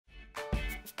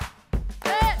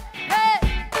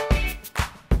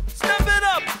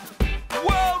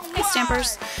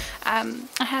numbers.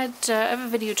 I have a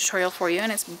video tutorial for you,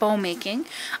 and it's bow making.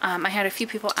 I had a few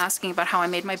people asking about how I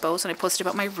made my bows, and I posted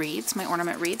about my wreaths, my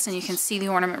ornament wreaths, and you can see the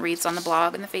ornament wreaths on the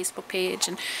blog and the Facebook page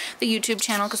and the YouTube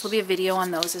channel, because there'll be a video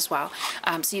on those as well.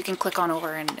 So you can click on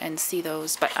over and see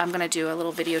those, but I'm going to do a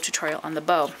little video tutorial on the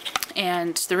bow.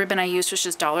 And the ribbon I used was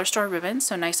just dollar store ribbon,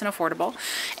 so nice and affordable,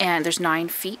 and there's 9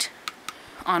 feet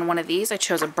on one of these. I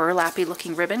chose a burlappy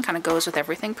looking ribbon, kind of goes with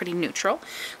everything, pretty neutral,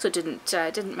 so it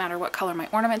didn't matter what color my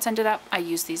ornaments ended up. I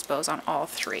used these bows on all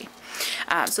 3.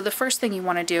 So the first thing you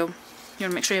want to do, you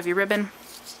want to make sure you have your ribbon.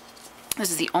 This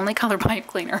is the only color pipe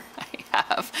cleaner I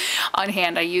have on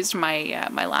hand. I used my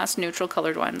my last neutral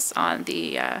colored ones on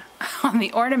the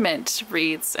ornament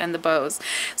wreaths and the bows,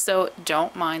 so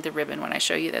don't mind the ribbon when I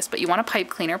show you this. But you want a pipe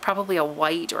cleaner, probably a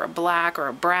white or a black or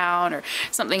a brown or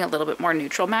something a little bit more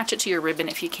neutral. Match it to your ribbon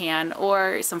if you can,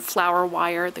 or some flower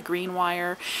wire, the green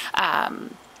wire.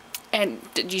 And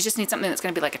you just need something that's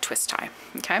going to be like a twist tie.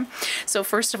 Okay, so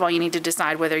first of all, you need to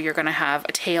decide whether you're going to have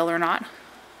a tail or not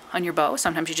on your bow.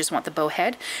 Sometimes you just want the bow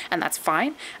head, and that's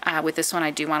fine. With this one,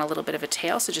 I do want a little bit of a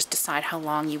tail, so just decide how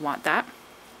long you want that.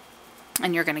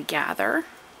 And you're going to gather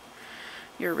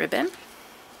your ribbon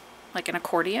like an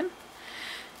accordion.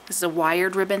 This is a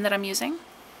wired ribbon that I'm using.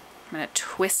 I'm going to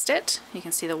twist it. You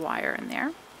can see the wire in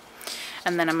there.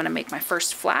 And then I'm going to make my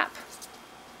first flap.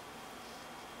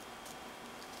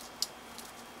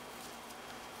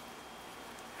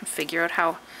 And figure out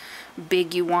how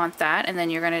big you want that, and then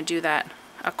you're going to do that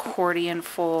accordion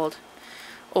fold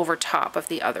over top of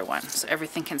the other one, so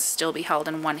everything can still be held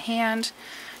in one hand.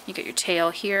 You get your tail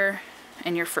here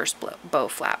and your first bow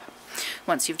flap.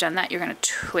 Once you've done that, you're going to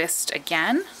twist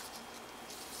again,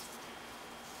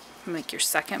 make your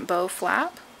second bow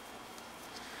flap.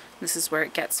 This is where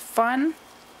it gets fun,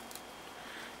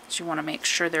 but you want to make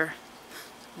sure they're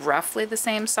roughly the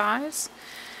same size.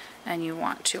 And you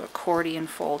want to accordion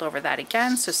fold over that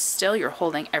again, so still you're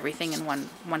holding everything in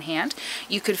one hand.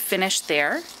 You could finish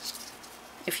there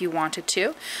if you wanted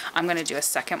to. I'm going to do a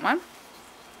second one.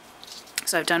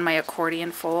 So I've done my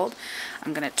accordion fold.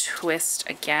 I'm going to twist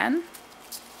again,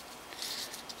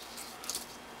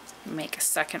 make a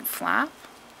second flap,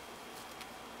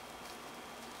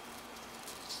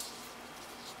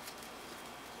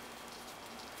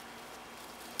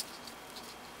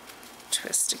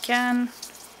 twist again,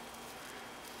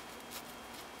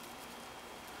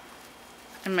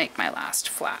 and make my last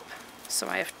flap. So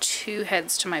I have 2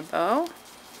 heads to my bow.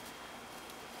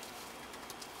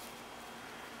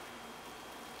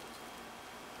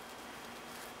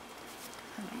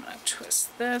 And I'm going to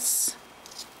twist this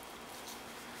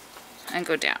and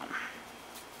go down.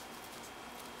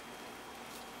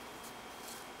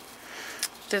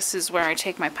 This is where I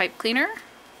take my pipe cleaner,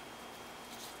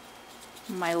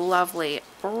 my lovely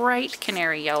bright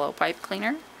canary yellow pipe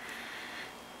cleaner,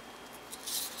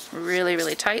 really,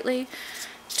 really tightly,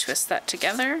 twist that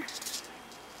together.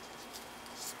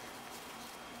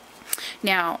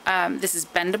 Now, this is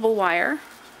bendable wire.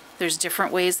 There's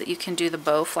different ways that you can do the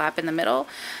bow flap in the middle.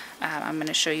 I'm going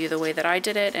to show you the way that I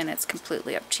did it, and it's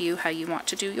completely up to you how you want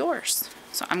to do yours.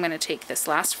 So I'm going to take this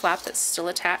last flap that's still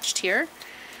attached here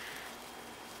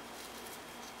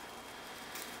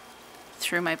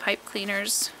through my pipe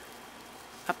cleaners,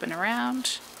 up and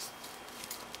around.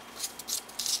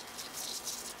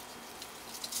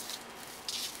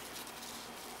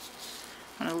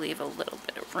 I'm going to leave a little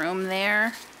bit of room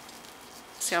there.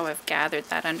 See how I've gathered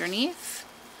that underneath?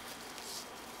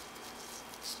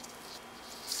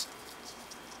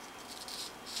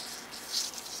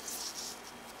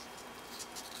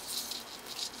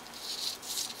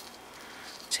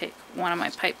 Take one of my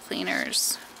pipe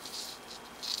cleaners,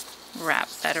 wrap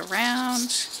that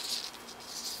around.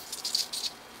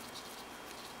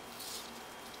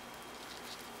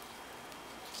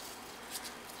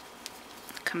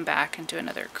 Come back and do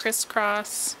another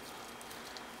crisscross,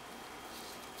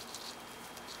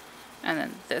 and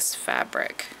then this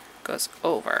fabric goes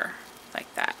over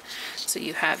like that. So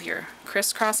you have your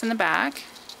crisscross in the back,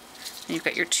 and you've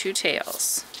got your 2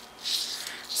 tails.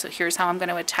 So here's how I'm going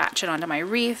to attach it onto my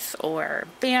wreath or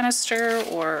banister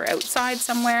or outside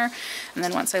somewhere. And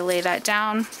then once I lay that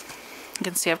down, you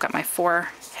can see I've got my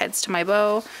 4 heads to my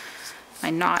bow, my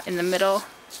knot in the middle,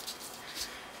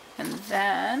 and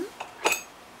then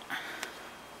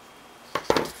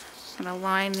I'm going to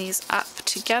line these up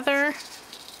together.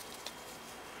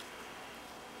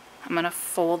 I'm going to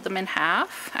fold them in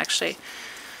half. Actually,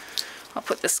 I'll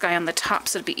put this guy on the top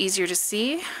so it'll be easier to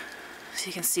see, so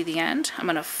you can see the end. I'm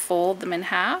going to fold them in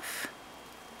half.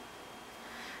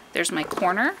 There's my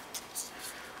corner.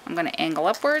 I'm going to angle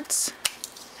upwards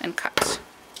and cut.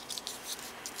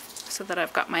 So so that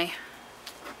I've got my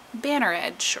banner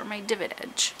edge or my divot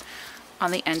edge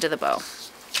on the end of the bow.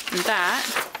 And that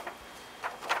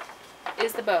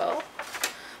is the bow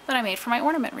that I made for my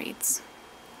ornament wreaths.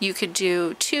 You could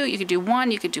do 2, you could do 1,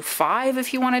 you could do 5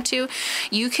 if you wanted to.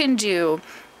 You can do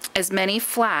as many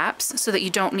flaps so that you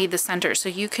don't need the center. So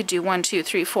you could do 1, 2,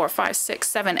 3, 4, 5, 6,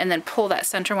 7, and then pull that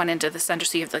center one into the center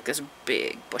so you have like this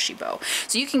big bushy bow.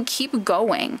 So you can keep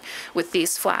going with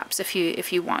these flaps if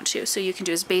you want to. So you can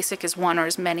do as basic as 1 or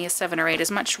as many as 7 or 8,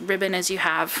 as much ribbon as you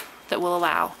have that will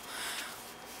allow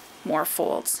more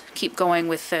folds. Keep going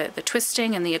with the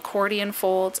twisting and the accordion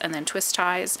folds, and then twist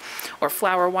ties or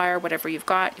flower wire, whatever you've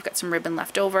got. You've got some ribbon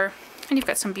left over, and you've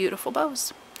got some beautiful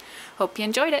bows. Hope you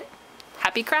enjoyed it.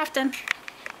 Happy crafting!